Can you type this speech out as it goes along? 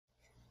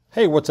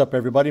Hey, what's up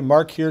everybody?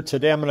 Mark here.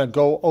 Today I'm going to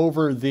go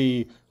over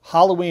the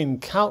Halloween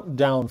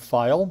countdown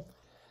file.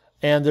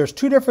 And there's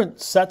two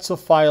different sets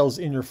of files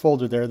in your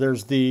folder there.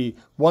 There's the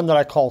one that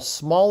I call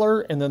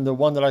smaller and then the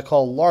one that I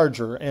call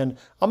larger. And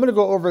I'm going to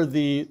go over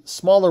the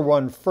smaller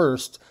one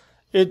first.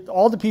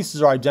 All the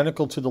pieces are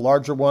identical to the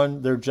larger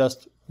one. They're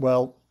just,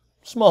 well,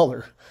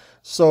 smaller.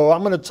 So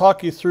I'm going to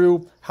talk you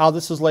through how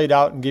this is laid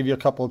out and give you a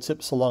couple of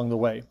tips along the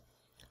way.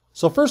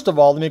 So first of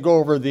all, let me go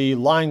over the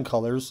line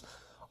colors.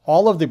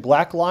 All of the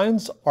black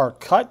lines are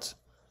cut,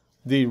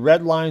 the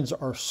red lines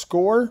are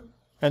score,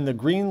 and the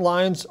green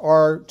lines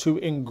are to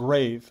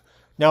engrave.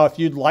 Now, if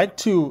you'd like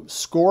to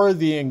score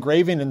the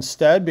engraving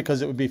instead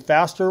because it would be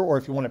faster, or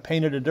if you want to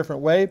paint it a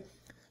different way,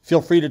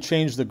 feel free to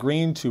change the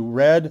green to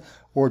red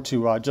or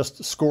to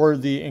just score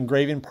the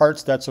engraving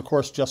parts. That's, of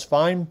course, just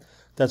fine.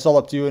 That's all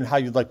up to you and how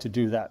you'd like to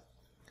do that.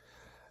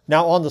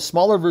 Now, on the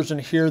smaller version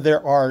here,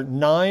 there are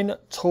 9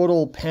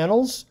 total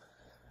panels,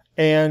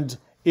 and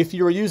if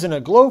you are using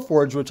a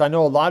Glowforge, which I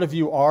know a lot of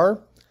you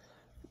are,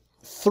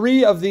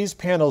 3 of these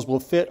panels will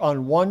fit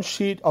on one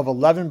sheet of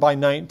 11 by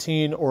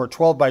 19 or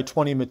 12 by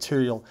 20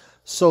 material.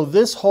 So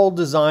this whole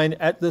design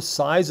at this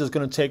size is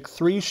going to take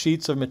 3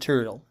 sheets of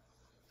material.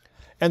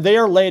 And they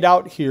are laid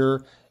out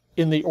here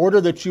in the order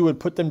that you would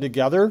put them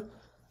together,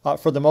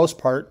 for the most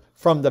part,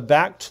 from the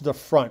back to the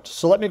front.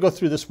 So let me go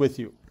through this with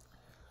you.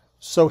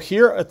 So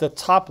here at the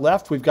top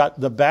left, we've got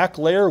the back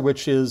layer,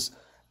 which is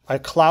a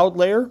cloud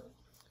layer.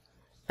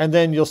 And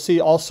then you'll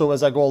see also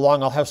as I go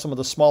along, I'll have some of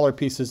the smaller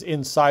pieces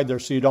inside there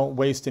so you don't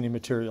waste any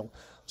material.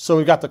 So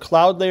we've got the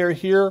cloud layer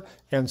here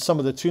and some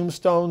of the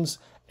tombstones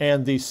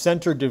and the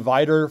center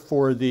divider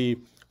for the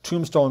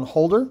tombstone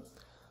holder.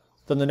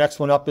 Then the next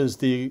one up is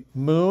the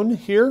moon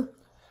here.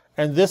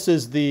 And this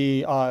is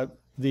the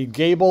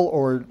gable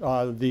or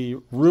the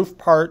roof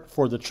part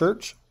for the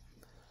church.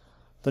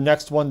 The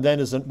next one then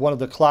is one of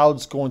the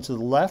clouds going to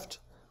the left,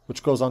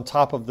 which goes on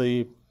top of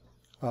the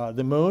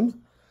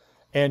moon.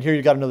 And here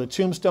you've got another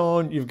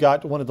tombstone. You've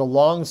got one of the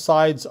long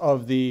sides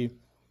of the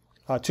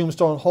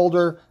tombstone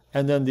holder,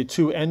 and then the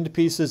 2 end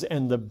pieces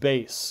and the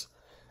base.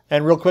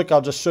 And real quick,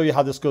 I'll just show you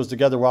how this goes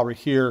together while we're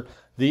here.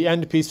 The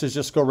end pieces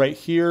just go right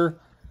here.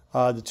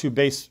 The 2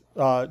 base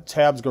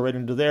tabs go right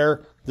into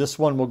there. This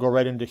one will go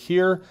right into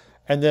here.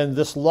 And then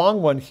this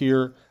long one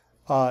here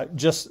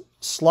just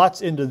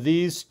slots into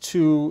these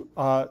 2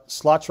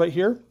 slots right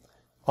here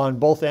on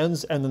both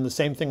ends. And then the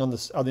same thing on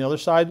the other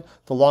side.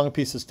 The long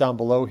piece is down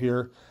below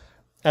here.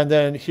 And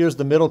then here's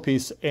the middle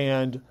piece,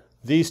 and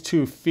these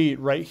 2 feet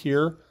right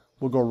here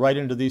will go right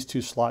into these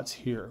 2 slots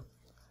here.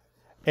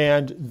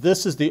 And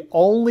this is the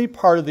only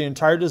part of the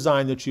entire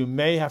design that you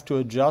may have to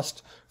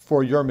adjust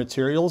for your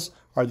materials,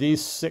 are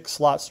these 6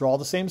 slots. They're all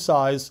the same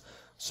size.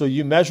 So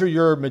you measure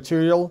your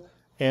material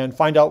and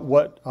find out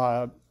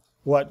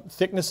what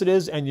thickness it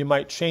is, and you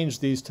might change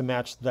these to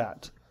match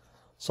that.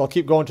 So I'll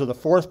keep going to the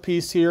 4th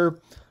piece here.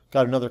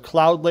 Got another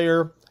cloud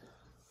layer.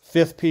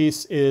 5th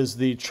piece is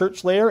the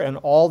church layer, and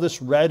all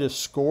this red is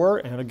score,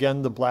 and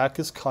again the black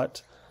is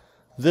cut.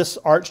 This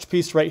arched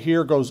piece right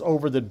here goes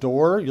over the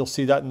door. You'll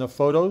see that in the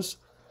photos.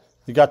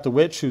 You got the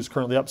witch who's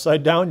currently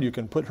upside down. You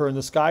can put her in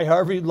the sky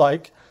however you'd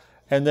like.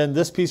 And then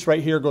this piece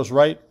right here goes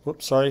right,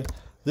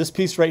 this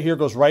piece right here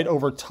goes right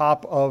over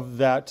top of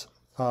that,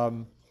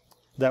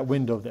 that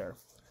window there.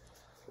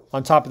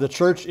 On top of the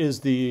church is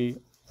the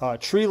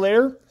tree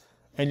layer.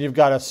 And you've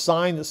got a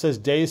sign that says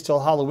Days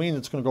Till Halloween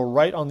that's going to go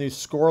right on these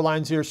score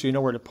lines here so you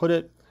know where to put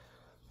it.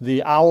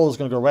 The owl is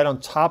going to go right on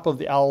top of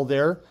the owl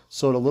there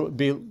so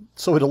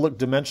it'll look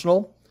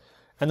dimensional.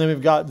 And then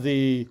we've got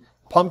the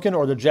pumpkin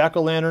or the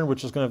jack-o'-lantern,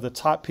 which is going to have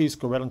the top piece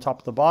go right on top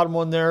of the bottom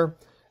one there.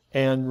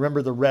 And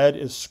remember, the red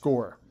is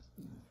score.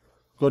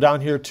 Go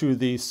down here to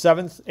the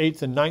 7th,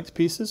 8th, and 9th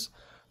pieces.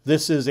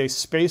 This is a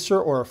spacer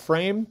or a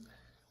frame.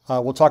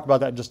 We'll talk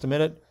about that in just a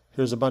minute.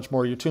 Here's a bunch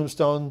more of your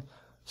tombstones.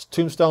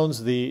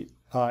 The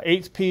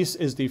 8th piece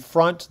is the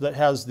front that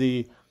has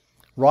the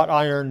wrought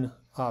iron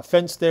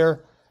fence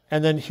there.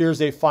 And then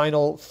here's a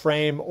final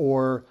frame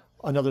or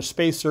another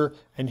spacer.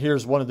 And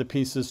here's one of the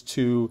pieces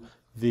to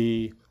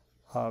the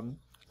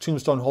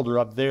tombstone holder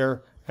up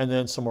there. And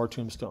then some more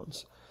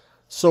tombstones.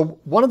 So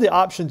one of the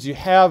options you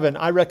have, and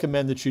I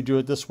recommend that you do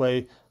it this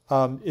way,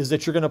 is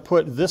that you're going to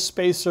put this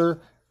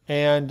spacer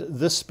and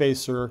this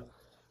spacer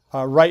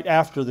right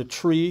after the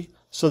tree,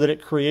 so that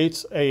it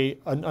creates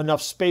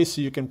enough space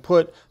so you can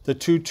put the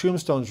 2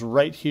 tombstones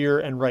right here,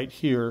 and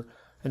they're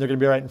going to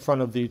be right in front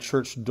of the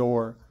church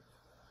door.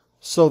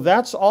 So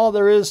that's all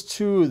there is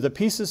to the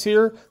pieces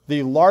here.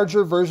 The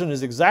larger version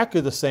is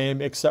exactly the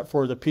same, except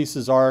for the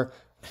pieces are,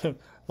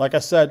 like I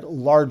said,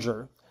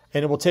 larger.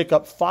 And it will take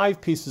up 5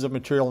 pieces of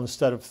material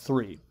instead of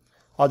 3.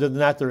 Other than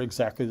that, they're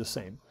exactly the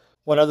same.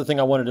 One other thing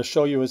I wanted to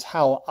show you is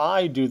how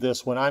I do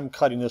this when I'm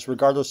cutting this,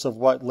 regardless of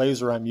what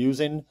laser I'm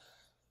using.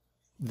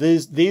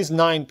 These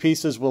 9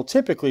 pieces will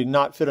typically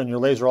not fit on your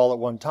laser all at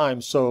one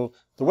time. So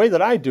the way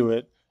that I do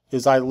it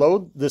is I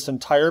load this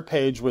entire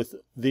page with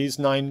these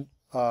 9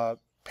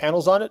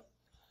 panels on it,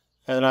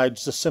 and I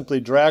just simply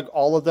drag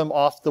all of them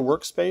off the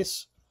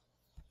workspace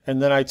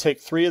and then I take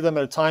 3 of them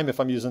at a time if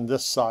I'm using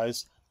this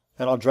size,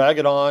 and I'll drag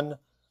it on,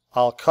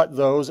 I'll cut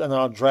those, and then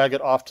I'll drag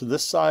it off to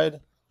this side.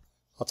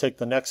 I'll take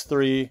the next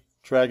 3,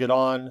 drag it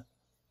on,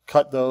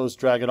 cut those,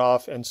 drag it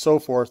off, and so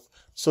forth,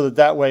 so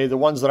that way the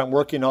ones that I'm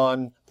working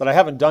on that I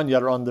haven't done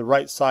yet are on the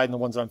right side and the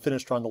ones that I'm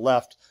finished are on the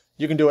left.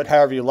 You can do it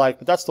however you like,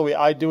 but that's the way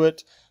I do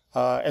it,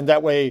 and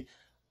that way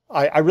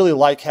I really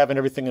like having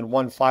everything in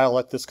one file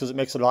like this because it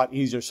makes it a lot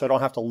easier, so I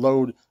don't have to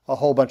load a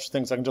whole bunch of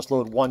things. I can just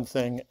load one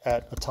thing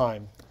at a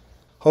time.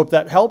 Hope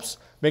that helps.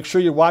 Make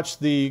sure you watch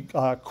the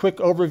quick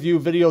overview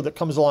video that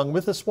comes along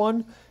with this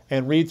one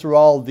and read through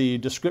all the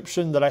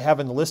description that I have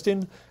in the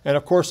listing. And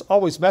of course,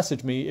 always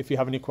message me if you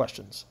have any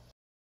questions.